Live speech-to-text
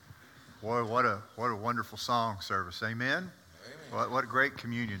Boy, what a wonderful song service. Amen? Amen. What great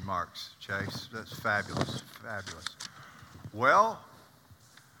communion marks, Chase. That's fabulous, fabulous. Well,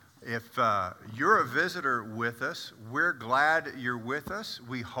 if you're a visitor with us, we're glad you're with us.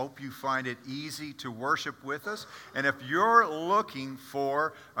 We hope you find it easy to worship with us. And if you're looking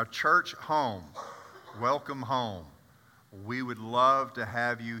for a church home, welcome home. We would love to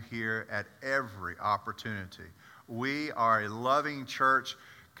have you here at every opportunity. We are a loving church,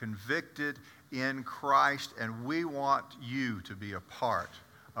 convicted in Christ, and we want you to be a part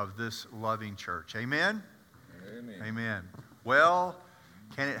of this loving church. Amen? Amen. Amen. Well,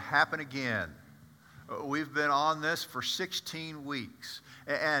 can it happen again? We've been on this for 16 weeks.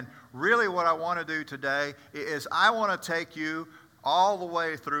 And really what I want to do today is I want to take you all the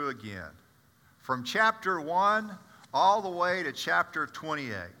way through again. From chapter 1 all the way to chapter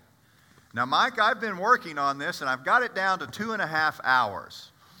 28. Now, Mike, I've been working on this, and I've got it down to 2.5 hours.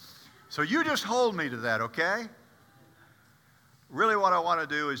 So you just hold me to that, okay? Really what I want to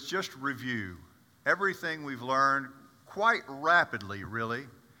do is just review everything we've learned quite rapidly, really.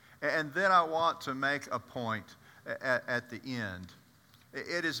 And then I want to make a point at the end.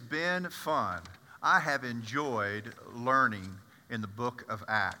 It has been fun. I have enjoyed learning in the book of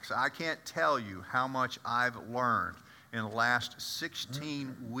Acts. I can't tell you how much I've learned in the last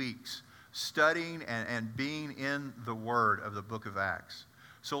 16 weeks studying and being in the Word of the book of Acts.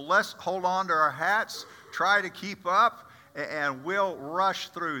 So let's hold on to our hats, try to keep up, and we'll rush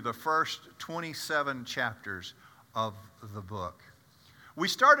through the first 27 chapters of the book. We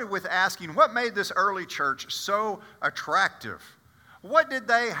started with asking what made this early church so attractive? What did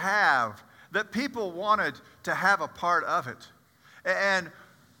they have that people wanted to have a part of it? And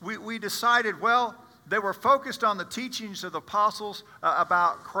we decided, well, they were focused on the teachings of the apostles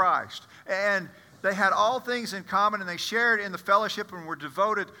about Christ. And they had all things in common, and they shared in the fellowship and were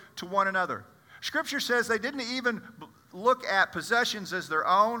devoted to one another. Scripture says they didn't even look at possessions as their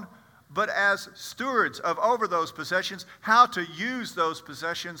own, but as stewards of over those possessions, how to use those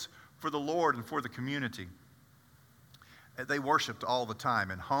possessions for the Lord and for the community. They worshiped all the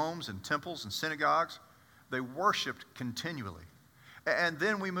time in homes and temples and synagogues. They worshiped continually. And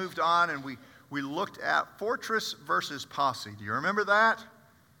then we moved on and we looked at fortress versus posse. Do you remember that?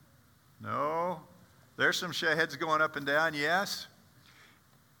 No? There's some heads going up and down, yes?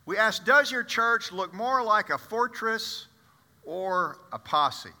 We asked, does your church look more like a fortress or a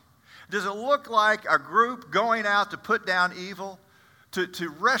posse? Does it look like a group going out to put down evil, to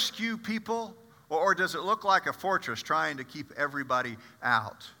rescue people? Or does it look like a fortress trying to keep everybody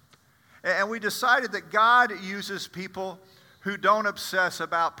out? And we decided that God uses people who don't obsess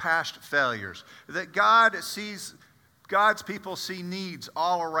about past failures, that God's people see needs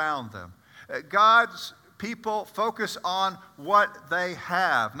all around them. God's people focus on what they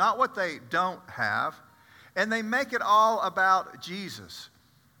have, not what they don't have, and they make it all about Jesus.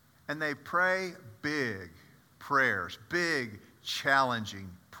 And they pray big prayers, big, challenging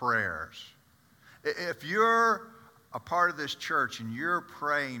prayers. If you're a part of this church and you're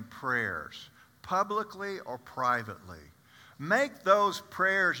praying prayers, publicly or privately, make those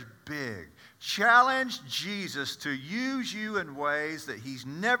prayers big. Challenge Jesus to use you in ways that He's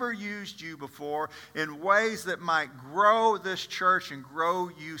never used you before, in ways that might grow this church and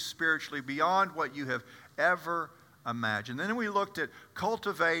grow you spiritually beyond what you have ever imagined. Then we looked at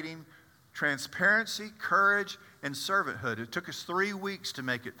cultivating transparency, courage, and servanthood. It took us 3 weeks to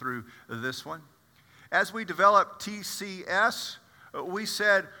make it through this one. As we developed TCS, we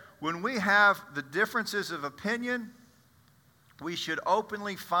said when we have the differences of opinion, we should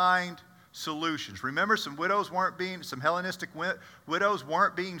openly find solutions. Remember, some Hellenistic widows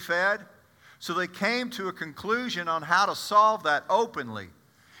weren't being fed. So they came to a conclusion on how to solve that openly.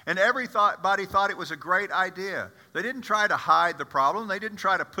 And everybody thought it was a great idea. They didn't try to hide the problem. They didn't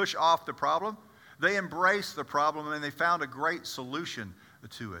try to push off the problem. They embraced the problem and they found a great solution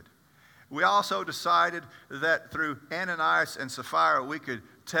to it. We also decided that through Ananias and Sapphira, we could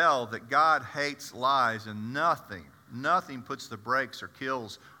tell that God hates lies, and nothing puts the brakes or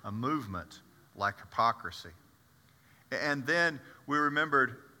kills a movement like hypocrisy. And then we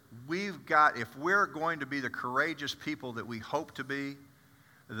remembered if we're going to be the courageous people that we hope to be,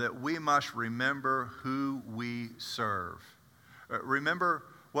 that we must remember who we serve. Remember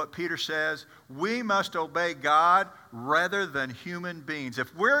what Peter says? We must obey God rather than human beings.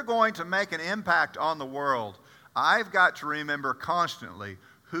 If we're going to make an impact on the world, I've got to remember constantly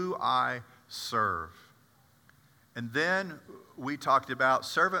who I serve. And then we talked about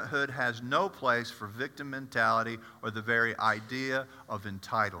servanthood has no place for victim mentality or the very idea of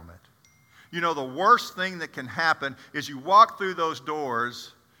entitlement. You know, the worst thing that can happen is you walk through those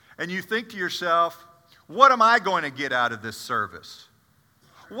doors and you think to yourself, what am I going to get out of this service?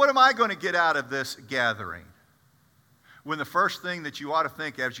 What am I going to get out of this gathering? When the first thing that you ought to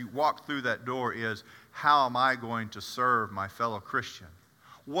think as you walk through that door is, how am I going to serve my fellow Christian?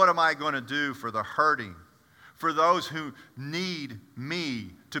 What am I going to do for the hurting, for those who need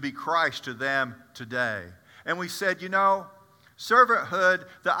me to be Christ to them today? And we said, servanthood,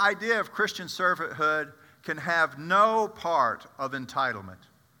 the idea of Christian servanthood can have no part of entitlement.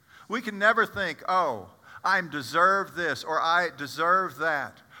 We can never think, I deserve this or I deserve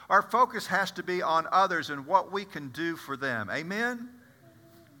that. Our focus has to be on others and what we can do for them. Amen?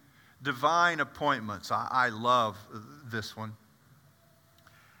 Divine appointments. I love this one.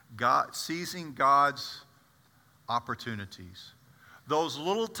 God, seizing God's opportunities. Those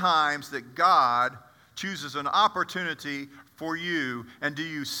little times that God chooses an opportunity for you, and do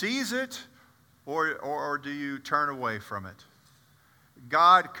you seize it or do you turn away from it?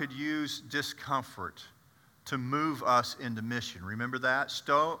 God could use discomfort to move us into mission. Remember that?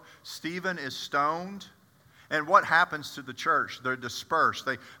 Stephen is stoned. And what happens to the church? They're dispersed.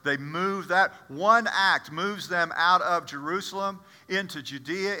 They move. That one act moves them out of Jerusalem into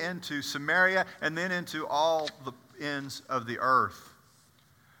Judea, into Samaria, and then into all the ends of the earth.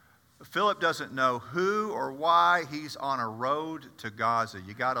 Philip doesn't know who or why he's on a road to Gaza.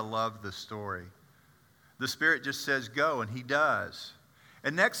 You got to love the story. The Spirit just says go, and he does.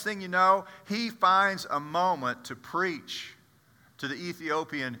 And next thing you know, he finds a moment to preach to the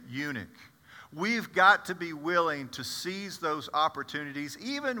Ethiopian eunuch. We've got to be willing to seize those opportunities,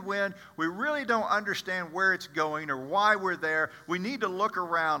 even when we really don't understand where it's going or why we're there. We need to look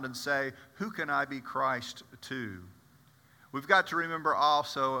around and say, who can I be Christ to? We've got to remember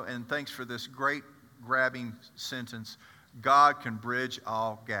also, and thanks for this great grabbing sentence, God can bridge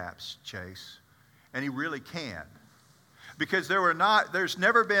all gaps, Chase. And he really can. Because there's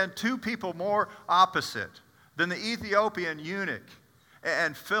never been two people more opposite than the Ethiopian eunuch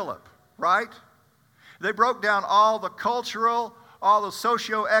and Philip, right? They broke down all the cultural, all the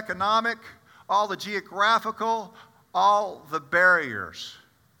socioeconomic, all the geographical, all the barriers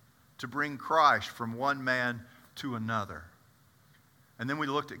to bring Christ from one man to another. And then we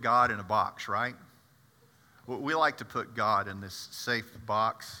looked at God in a box, right? We like to put God in this safe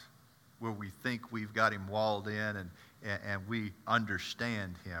box where we think we've got him walled in and we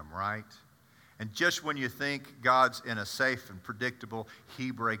understand him, right? And just when you think God's in a safe and predictable,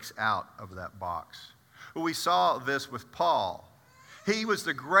 he breaks out of that box. We saw this with Paul. He was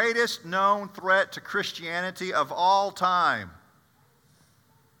the greatest known threat to Christianity of all time.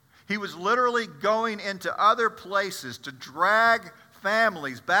 He was literally going into other places to drag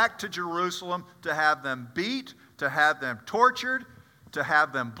families back to Jerusalem, to have them beat, to have them tortured, to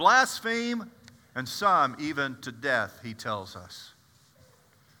have them blaspheme, and some even to death, he tells us.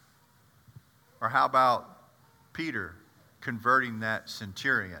 Or how about Peter converting that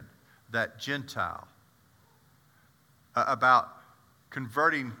centurion, that Gentile? About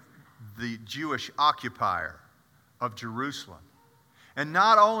converting the Jewish occupier of Jerusalem. And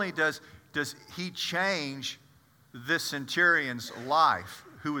not only does he change this centurion's life,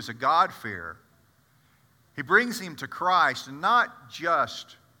 who is a God-fearer, he brings him to Christ, and not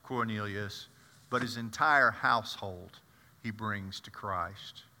just Cornelius, but his entire household he brings to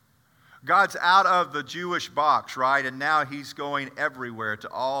Christ. God's out of the Jewish box, right? And now he's going everywhere to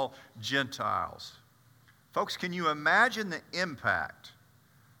all Gentiles. Folks, can you imagine the impact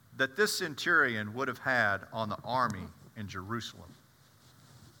that this centurion would have had on the army in Jerusalem?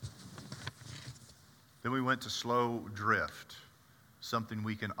 Then we went to slow drift, something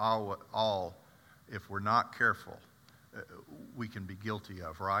we can all, if we're not careful, we can be guilty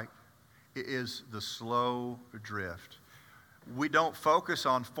of, right? It is the slow drift. We don't focus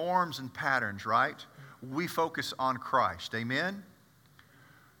on forms and patterns, right? We focus on Christ. Amen?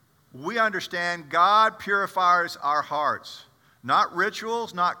 We understand God purifies our hearts, not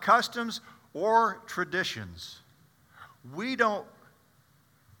rituals, not customs, or traditions. We don't,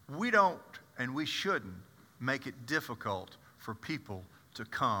 and we shouldn't make it difficult for people to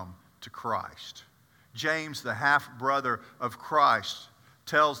come to Christ. James, the half-brother of Christ,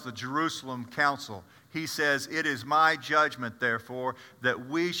 tells the Jerusalem council, he says, "It is my judgment, therefore, that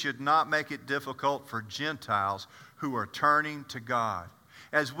we should not make it difficult for Gentiles who are turning to God."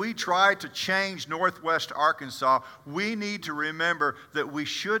 As we try to change Northwest Arkansas, we need to remember that we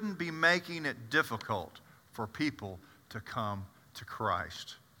shouldn't be making it difficult for people to come to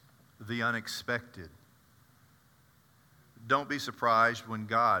Christ. The unexpected. Don't be surprised when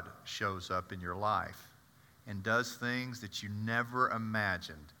God shows up in your life and does things that you never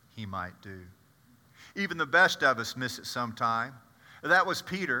imagined he might do. Even the best of us miss it sometime. That was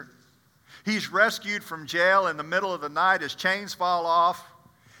Peter. He's rescued from jail in the middle of the night. His chains fall off.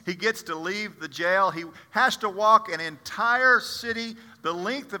 He gets to leave the jail. He has to walk an entire city, the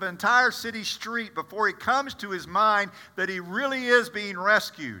length of an entire city street before he comes to his mind that he really is being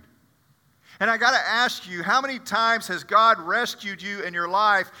rescued. And I got to ask you, how many times has God rescued you in your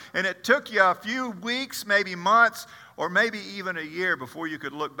life and it took you a few weeks, maybe months, or maybe even a year before you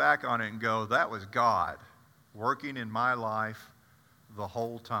could look back on it and go, that was God working in my life the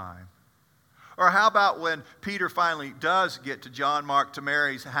whole time? Or how about when Peter finally does get to John Mark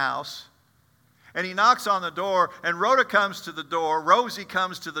Mary's house and he knocks on the door and Rhoda comes to the door, Rosie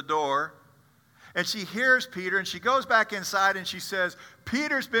comes to the door, and she hears Peter and she goes back inside and she says,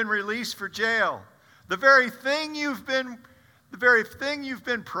 Peter's been released for jail. The very thing you've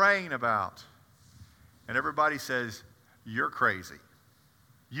been praying about. And everybody says, you're crazy.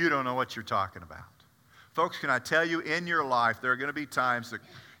 You don't know what you're talking about. Folks, can I tell you, in your life, there are going to be times that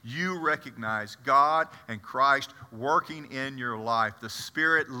you recognize God and Christ working in your life, the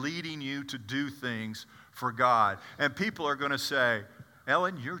Spirit leading you to do things for God. And people are going to say,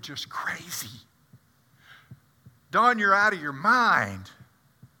 Ellen, you're just crazy. Don, you're out of your mind.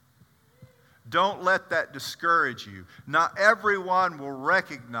 Don't let that discourage you. Not everyone will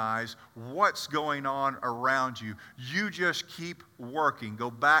recognize what's going on around you. You just keep working.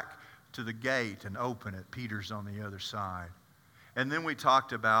 Go back to the gate and open it. Peter's on the other side. And then we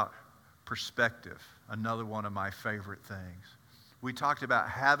talked about perspective, another one of my favorite things. We talked about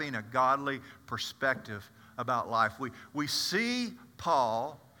having a godly perspective about life. We see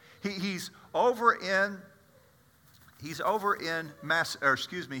Paul. He's over in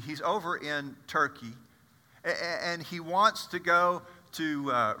Turkey, and he wants to go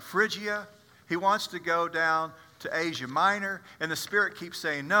to Phrygia. He wants to go down to Asia Minor, and the Spirit keeps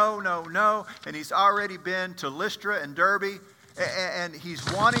saying no, no, no. And he's already been to Lystra and Derbe, and he's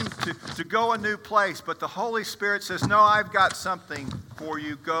wanting to go a new place. But the Holy Spirit says, no, I've got something for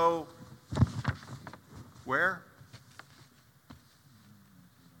you. Go where?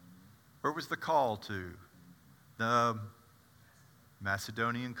 Where was the call to? The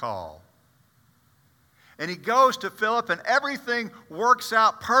Macedonian call. And he goes to Philip, and everything works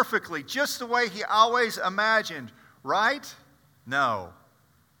out perfectly, just the way he always imagined, right? No.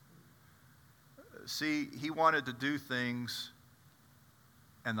 See, he wanted to do things,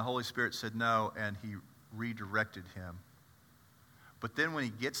 and the Holy Spirit said no, and he redirected him. But then when he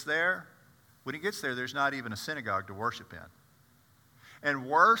gets there, there's not even a synagogue to worship in. And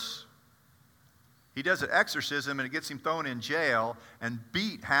worse, he does an exorcism, and it gets him thrown in jail and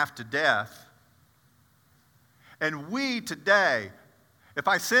beat half to death. And we today, if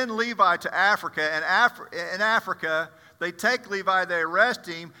I send Levi to Africa, and in Africa, they take Levi, they arrest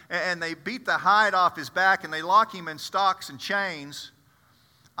him, and they beat the hide off his back, and they lock him in stocks and chains,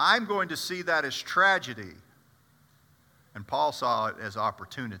 I'm going to see that as tragedy. And Paul saw it as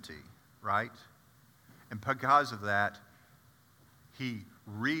opportunity, right? And because of that, he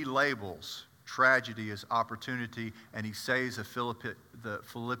relabels tragedy as opportunity, and he saves the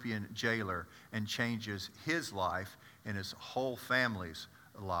Philippian jailer and changes his life and his whole family's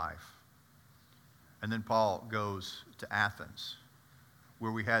life. And then Paul goes to Athens,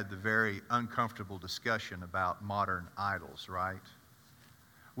 where we had the very uncomfortable discussion about modern idols, right?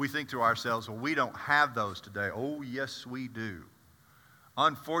 We think to ourselves, well, we don't have those today. Oh, yes, we do.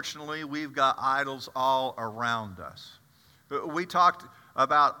 Unfortunately, we've got idols all around us. We talked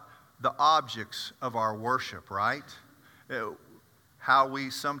about the objects of our worship, right? How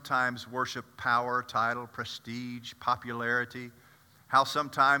we sometimes worship power, title, prestige, popularity. How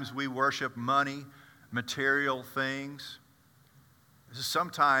sometimes we worship money, material things.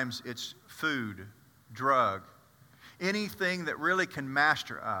 Sometimes it's food, drug, anything that really can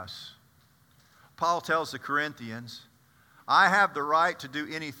master us. Paul tells the Corinthians, I have the right to do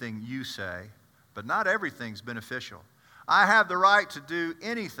anything you say, but not everything's beneficial. I have the right to do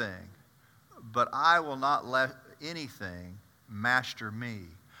anything, but I will not let anything master me.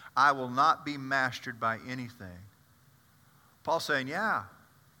 I will not be mastered by anything. Paul's saying, yeah,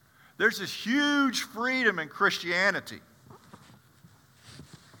 there's this huge freedom in Christianity.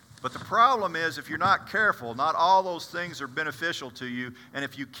 But the problem is, if you're not careful, not all those things are beneficial to you, and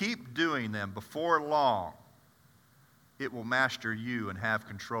if you keep doing them, before long, it will master you and have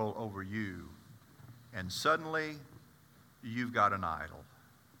control over you. And suddenly, you've got an idol.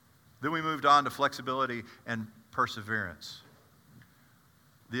 Then we moved on to flexibility and perseverance.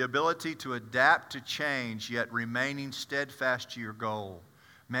 The ability to adapt to change, yet remaining steadfast to your goal.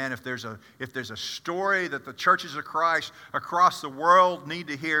 Man, if there's a story that the churches of Christ across the world need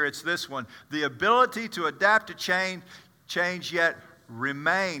to hear, it's this one. The ability to adapt to change, yet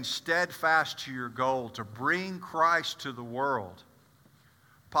remain steadfast to your goal to bring Christ to the world.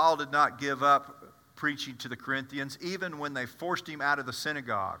 Paul did not give up preaching to the Corinthians, even when they forced him out of the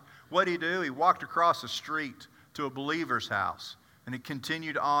synagogue. What did he do? He walked across the street to a believer's house, and he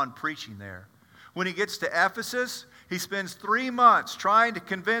continued on preaching there. When he gets to Ephesus, he spends 3 months trying to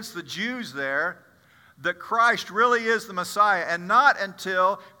convince the Jews there that Christ really is the Messiah, and not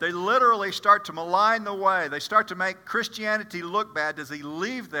until they literally start to malign the way, they start to make Christianity look bad, does he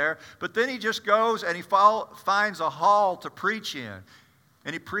leave there. But then he just goes and he finds a hall to preach in,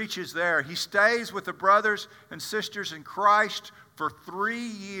 and he preaches there. He stays with the brothers and sisters in Christ for 3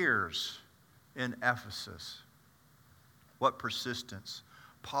 years in Ephesus. What persistence.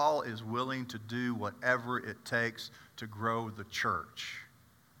 Paul is willing to do whatever it takes to grow the church.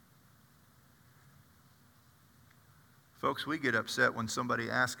 Folks, we get upset when somebody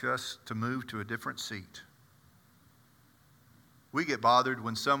asks us to move to a different seat. We get bothered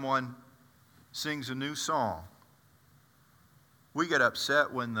when someone sings a new song. We get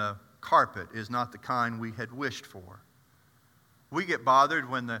upset when the carpet is not the kind we had wished for. We get bothered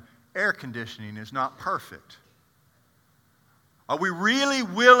when the air conditioning is not perfect. Are we really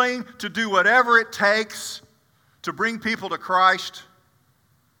willing to do whatever it takes to bring people to Christ?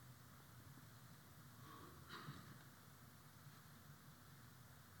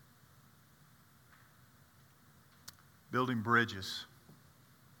 Building bridges.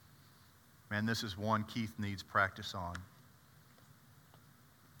 Man, this is one Keith needs practice on.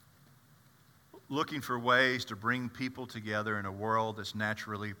 Looking for ways to bring people together in a world that's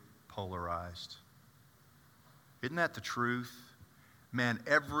naturally polarized. Isn't that the truth? Man,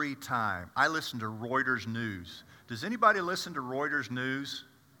 every time I listen to Reuters News. Does anybody listen to Reuters News?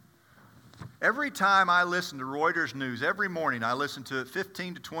 Every time I listen to Reuters News, every morning I listen to it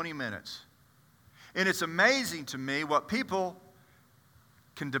 15 to 20 minutes. And it's amazing to me what people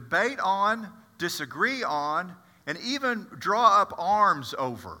can debate on, disagree on, and even draw up arms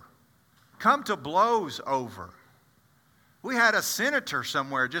over, come to blows over. We had a senator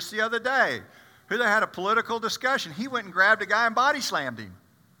somewhere just the other day who they had a political discussion. He went and grabbed a guy and body slammed him.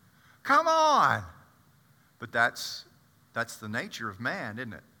 Come on. But that's the nature of man,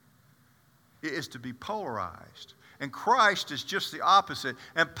 isn't it? It is to be polarized. And Christ is just the opposite.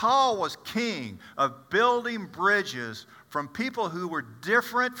 And Paul was king of building bridges from people who were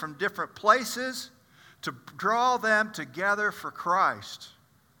different from different places to draw them together for Christ.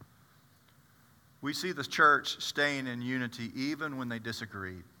 We see the church staying in unity even when they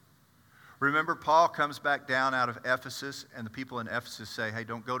disagreed. Remember, Paul comes back down out of Ephesus, and the people in Ephesus say, hey,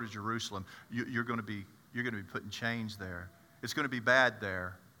 don't go to Jerusalem. You're going to be put in chains there. It's going to be bad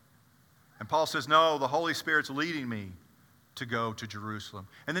there. And Paul says, no, the Holy Spirit's leading me to go to Jerusalem.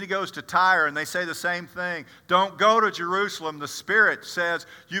 And then he goes to Tyre, and they say the same thing. Don't go to Jerusalem. The Spirit says,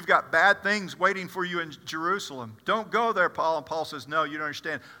 you've got bad things waiting for you in Jerusalem. Don't go there, Paul. And Paul says, no, you don't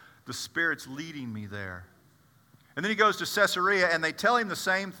understand. The Spirit's leading me there. And then he goes to Caesarea, and they tell him the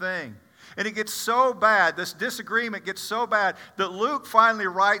same thing. And it gets so bad, this disagreement gets so bad, that Luke finally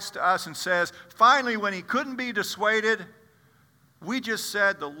writes to us and says, finally, when he couldn't be dissuaded, we just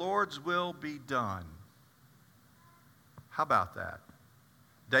said, the Lord's will be done. How about that?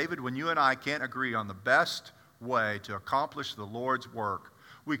 David, when you and I can't agree on the best way to accomplish the Lord's work,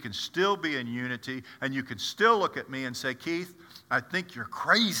 we can still be in unity, and you can still look at me and say, Keith, I think you're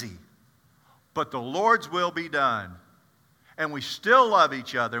crazy, but the Lord's will be done. And we still love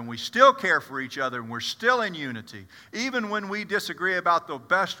each other, and we still care for each other, and we're still in unity, even when we disagree about the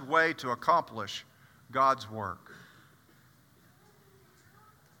best way to accomplish God's work.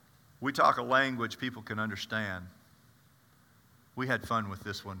 We talk a language people can understand. We had fun with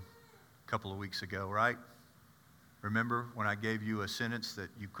this one a couple of weeks ago, right? Remember when I gave you a sentence that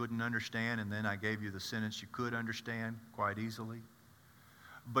you couldn't understand, and then I gave you the sentence you could understand quite easily?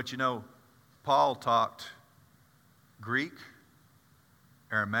 But you know, Paul talked Greek,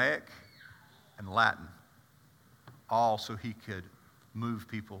 Aramaic, and Latin, all so he could move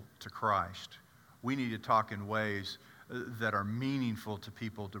people to Christ. We need to talk in ways that are meaningful to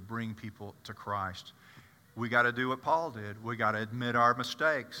people to bring people to Christ. We got to do what Paul did. We got to admit our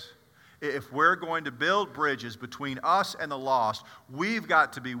mistakes. If we're going to build bridges between us and the lost, we've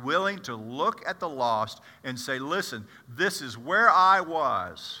got to be willing to look at the lost and say, listen, this is where I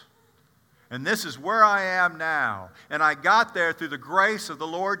was, and this is where I am now, and I got there through the grace of the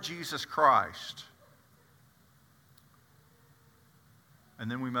Lord Jesus Christ. And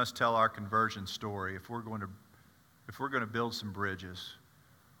then we must tell our conversion story if we're going to build some bridges.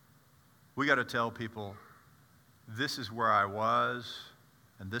 We got to tell people, this is where I was,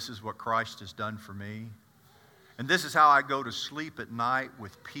 and this is what Christ has done for me. And this is how I go to sleep at night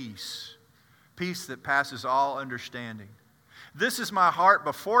with peace. Peace that passes all understanding. This is my heart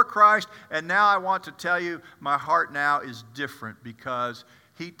before Christ, and now I want to tell you my heart now is different because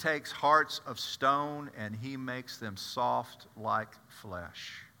He takes hearts of stone and He makes them soft like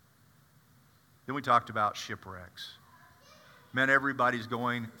flesh. Then we talked about shipwrecks. Man, everybody's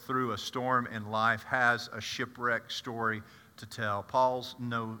going through a storm in life, has a shipwreck story to tell. Paul's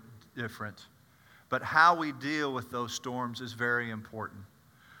no different. But how we deal with those storms is very important.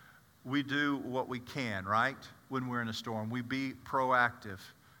 We do what we can, right? When we're in a storm. We be proactive.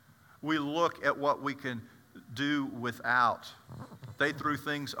 We look at what we can do without. They threw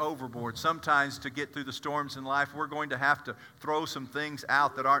things overboard. Sometimes to get through the storms in life, we're going to have to throw some things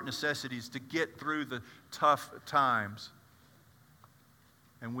out that aren't necessities to get through the tough times.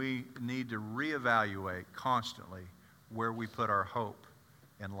 And we need to reevaluate constantly where we put our hope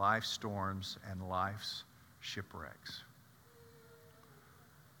in life's storms and life's shipwrecks.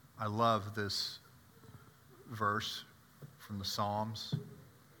 I love this verse from the Psalms.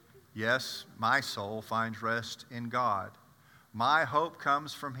 Yes, my soul finds rest in God. My hope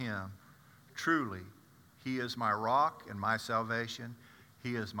comes from Him. Truly, He is my rock and my salvation.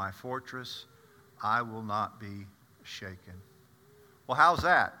 He is my fortress. I will not be shaken. Well, how's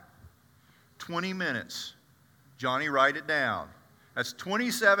that? 20 minutes. Johnny, write it down. That's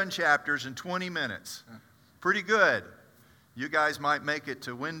 27 chapters in 20 minutes. Pretty good. You guys might make it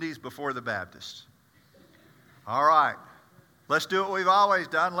to Wendy's before the Baptist. All right. Let's do what we've always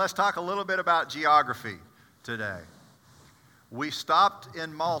done. Let's talk a little bit about geography today. We stopped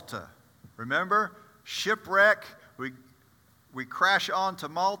in Malta. Remember? Shipwreck. We crash onto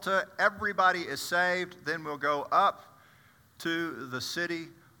Malta. Everybody is saved. Then we'll go up to the city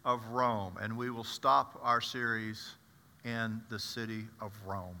of Rome. And we will stop our series in the city of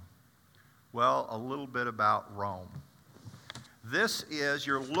Rome. Well, a little bit about Rome. This is,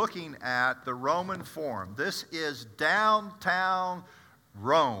 you're looking at the Roman Forum. This is downtown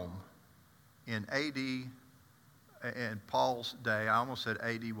Rome in A.D., in Paul's day. I almost said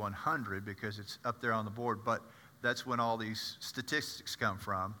A.D. 100 because it's up there on the board, but that's when all these statistics come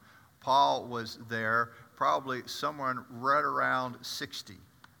from. Paul was there probably somewhere right around 60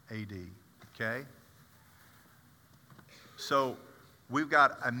 A.D., okay? So we've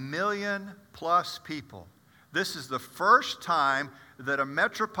got 1 million plus people. This is the first time that a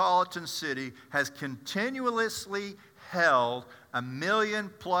metropolitan city has continuously held 1 million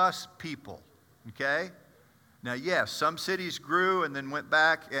plus people. Okay? Now, yes, some cities grew and then went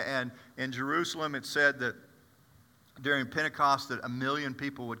back. And in Jerusalem, it said that during Pentecost that 1 million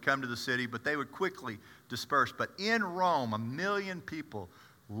people would come to the city, but they would quickly disperse. But in Rome, 1 million people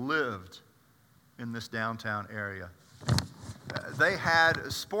lived in this downtown area. They had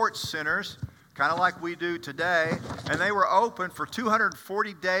sports centers, kind of like we do today, and they were open for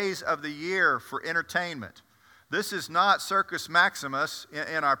 240 days of the year for entertainment. This is not Circus Maximus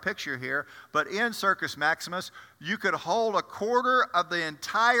in our picture here, but in Circus Maximus, you could hold a quarter of the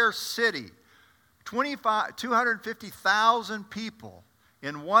entire city, 250,000 people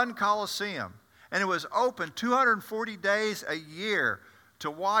in one Coliseum, and it was open 240 days a year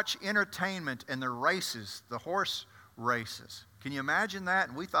to watch entertainment and the races, the horse races. Can you imagine that?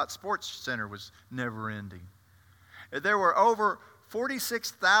 And we thought Sports Center was never ending. There were over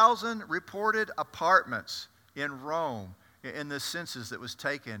 46,000 reported apartments in Rome in the census that was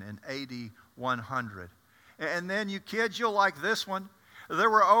taken in AD 100. And then you kids, you'll like this one.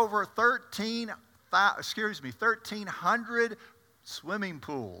 There were over 1,300 swimming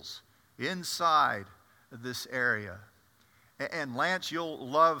pools inside this area. And Lance, you'll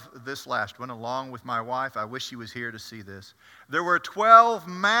love this last one, along with my wife. I wish she was here to see this. There were 12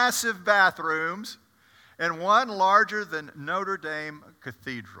 massive bathrooms and one larger than Notre Dame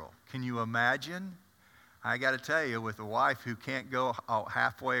Cathedral. Can you imagine? I got to tell you, with a wife who can't go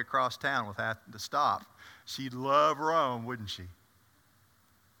halfway across town without to stop, she'd love Rome, wouldn't she?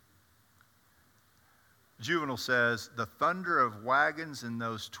 Juvenal says, the thunder of wagons in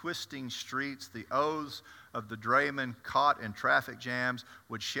those twisting streets, the oaths of the draymen caught in traffic jams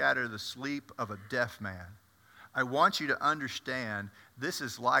would shatter the sleep of a deaf man. I want you to understand this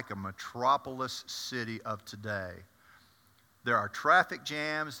is like a metropolis city of today. There are traffic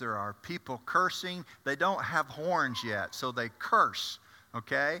jams, there are people cursing. They don't have horns yet, so they curse,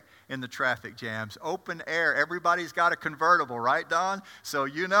 okay, in the traffic jams. Open air, everybody's got a convertible, right, Don? So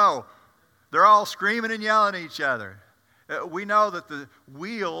you know, they're all screaming and yelling at each other. We know that the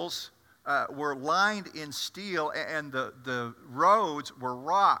wheels were lined in steel and the roads were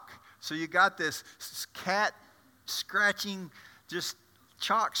rock. So you got this cat scratching, just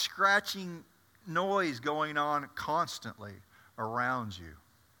chalk scratching noise going on constantly around you.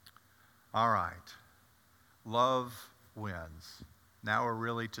 All right. Love wins. Now we're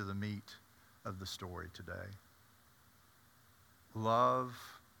really to the meat of the story today. Love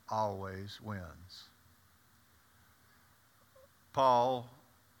always wins. Paul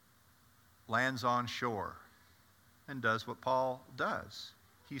lands on shore and does what Paul does.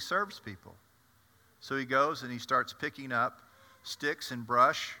 He serves people. So he goes and he starts picking up sticks and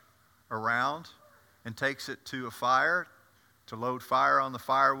brush around and takes it to a fire to load fire on the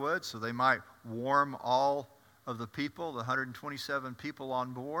firewood so they might warm all of the people, the 127 people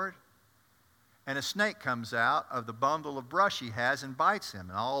on board. And a snake comes out of the bundle of brush he has and bites him.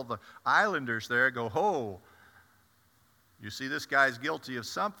 And all the islanders there go, "Ho, you see this guy's guilty of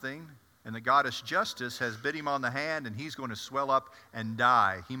something, and the goddess Justice has bit him on the hand, and he's going to swell up and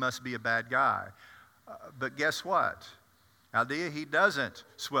die. He must be a bad guy." But guess what? Aldea, he doesn't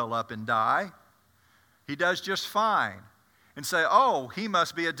swell up and die. He does just fine. And say, "Oh, he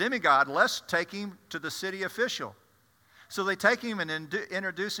must be a demigod. Let's take him to the city official." So they take him and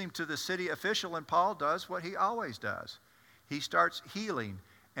introduce him to the city official, and Paul does what he always does. He starts healing,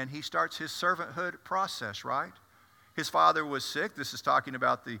 and he starts his servanthood process, right? His father was sick. This is talking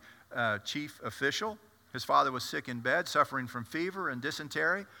about the chief official. His father was sick in bed, suffering from fever and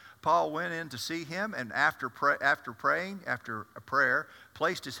dysentery. Paul went in to see him, and after a prayer,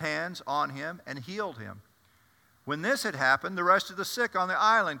 placed his hands on him and healed him. When this had happened, the rest of the sick on the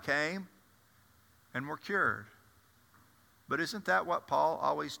island came and were cured. But isn't that what Paul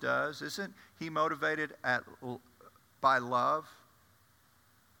always does? Isn't he motivated by love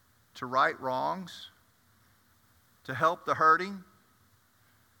to right wrongs, to help the hurting,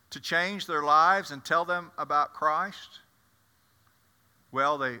 to change their lives and tell them about Christ?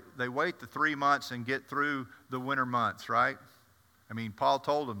 Well, they wait the 3 months and get through the winter months, right? I mean, Paul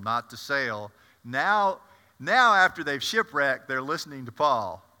told them not to sail. Now after they've shipwrecked, they're listening to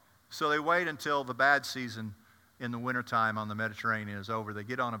Paul. So they wait until the bad season in the wintertime on the Mediterranean is over. They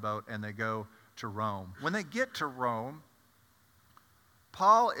get on a boat and they go to Rome. When they get to Rome,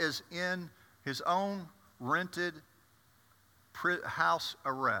 Paul is in his own rented house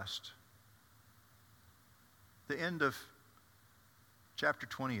arrest. The end of chapter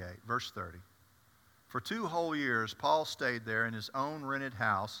 28, verse 30. For 2 whole years, Paul stayed there in his own rented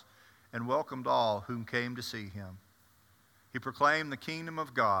house and welcomed all whom came to see him. He proclaimed the kingdom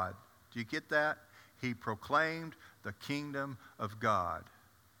of God. Do you get that? He proclaimed the kingdom of God.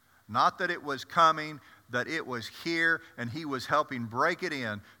 Not that it was coming, that it was here, and he was helping break it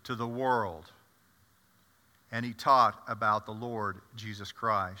in to the world. And he taught about the Lord Jesus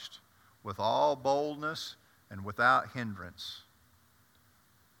Christ with all boldness and without hindrance.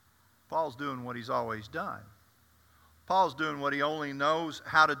 Paul's doing what he's always done. Paul's doing what he only knows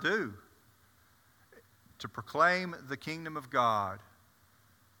how to do, to proclaim the kingdom of God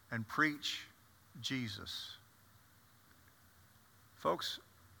and preach Jesus. Folks,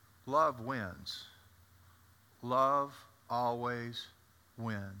 love wins. Love always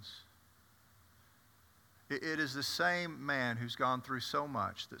wins. It is the same man who's gone through so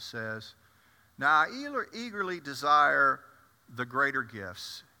much that says, "Now I eagerly desire the greater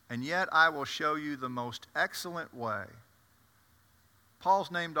gifts, and yet I will show you the most excellent way."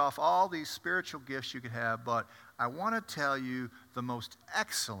 Paul's named off all these spiritual gifts you could have, but I want to tell you the most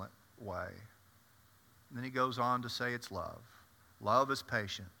excellent way. And then he goes on to say it's love. Love is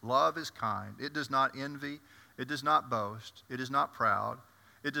patient. Love is kind. It does not envy. It does not boast. It is not proud.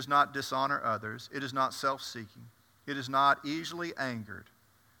 It does not dishonor others. It is not self-seeking. It is not easily angered.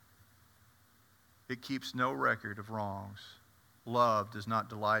 It keeps no record of wrongs. Love does not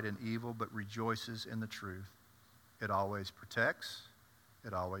delight in evil, but rejoices in the truth. It always protects.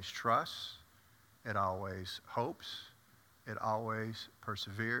 It always trusts. It always hopes. It always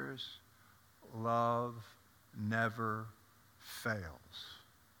perseveres. Love never fails.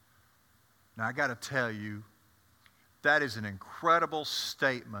 Now, I got to tell you, that is an incredible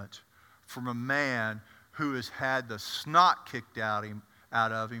statement from a man who has had the snot kicked out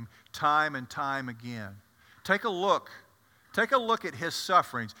of him time and time again. Take a look at his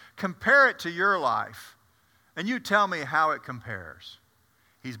sufferings. Compare it to your life, and you tell me how it compares.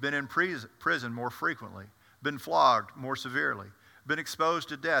 He's been in prison more frequently, been flogged more severely, been exposed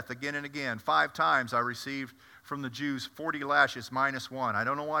to death again and again. 5 times I received from the Jews 40 lashes minus 1. I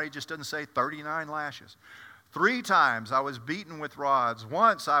don't know why he just doesn't say 39 lashes. 3 times I was beaten with rods.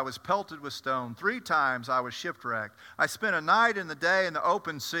 Once I was pelted with stone. 3 times I was shipwrecked. I spent a night and the day in the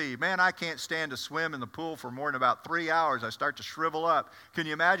open sea. Man, I can't stand to swim in the pool for more than about 3 hours. I start to shrivel up. Can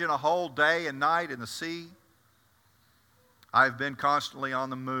you imagine a whole day and night in the sea? I've been constantly on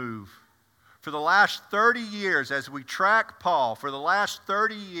the move. For the last 30 years, as we track Paul, for the last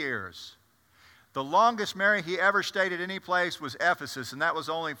 30 years, the longest, Mary, he ever stayed at any place was Ephesus, and that was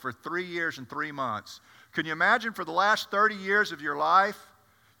only for 3 years and 3 months. Can you imagine for the last 30 years of your life,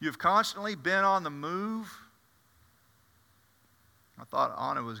 you've constantly been on the move? I thought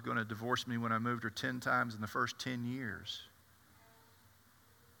Anna was going to divorce me when I moved her 10 times in the first 10 years.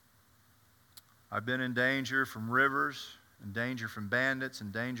 I've been in danger from rivers, in danger from bandits, in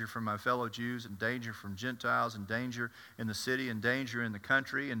danger from my fellow Jews, in danger from Gentiles, in danger in the city, in danger in the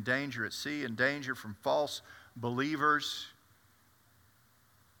country, in danger at sea, in danger from false believers.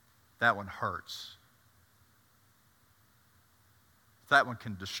 That one hurts. That one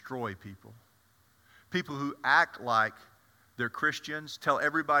can destroy people. People who act like they're Christians, tell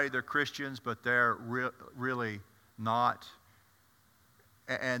everybody they're Christians, but they're really not.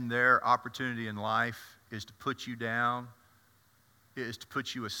 And their opportunity in life is to put you down, is to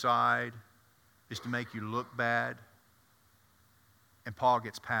put you aside, is to make you look bad. And Paul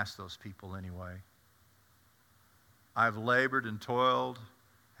gets past those people anyway. I've labored and toiled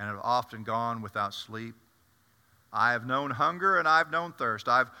and have often gone without sleep. I have known hunger and I've known thirst.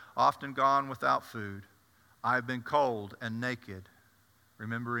 I've often gone without food. I've been cold and naked.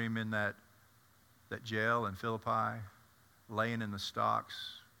 Remember him in that jail in Philippi, laying in the stocks.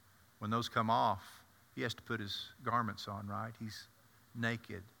 When those come off, he has to put his garments on, right? He's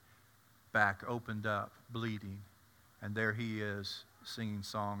naked, back opened up, bleeding. And there he is singing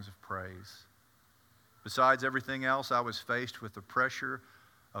songs of praise. Besides everything else, I was faced with the pressure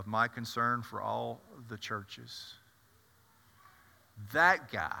of my concern for all the churches.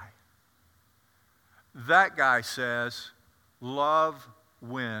 That guy says, love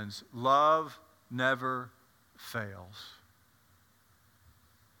wins. Love never fails.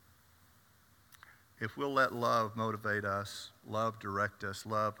 If we'll let love motivate us, love direct us,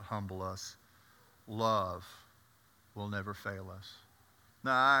 love humble us, love will never fail us.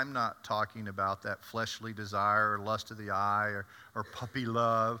 Now, I'm not talking about that fleshly desire or lust of the eye or puppy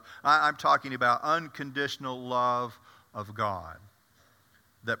love. I'm talking about unconditional love of God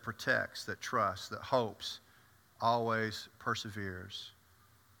that protects, that trusts, that hopes, always perseveres.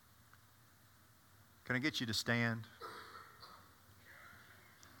 Can I get you to stand?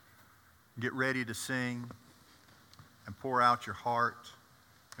 Get ready to sing and pour out your heart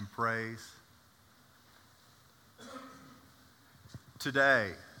in praise.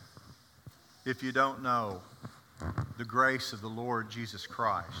 Today, if you don't know the grace of the Lord Jesus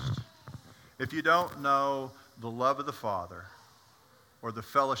Christ, if you don't know the love of the Father or the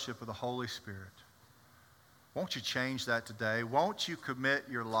fellowship of the Holy Spirit, won't you change that today? Won't you commit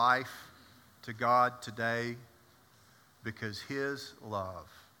your life to God today? Because His love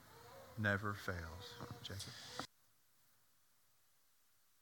never fails. Jacob.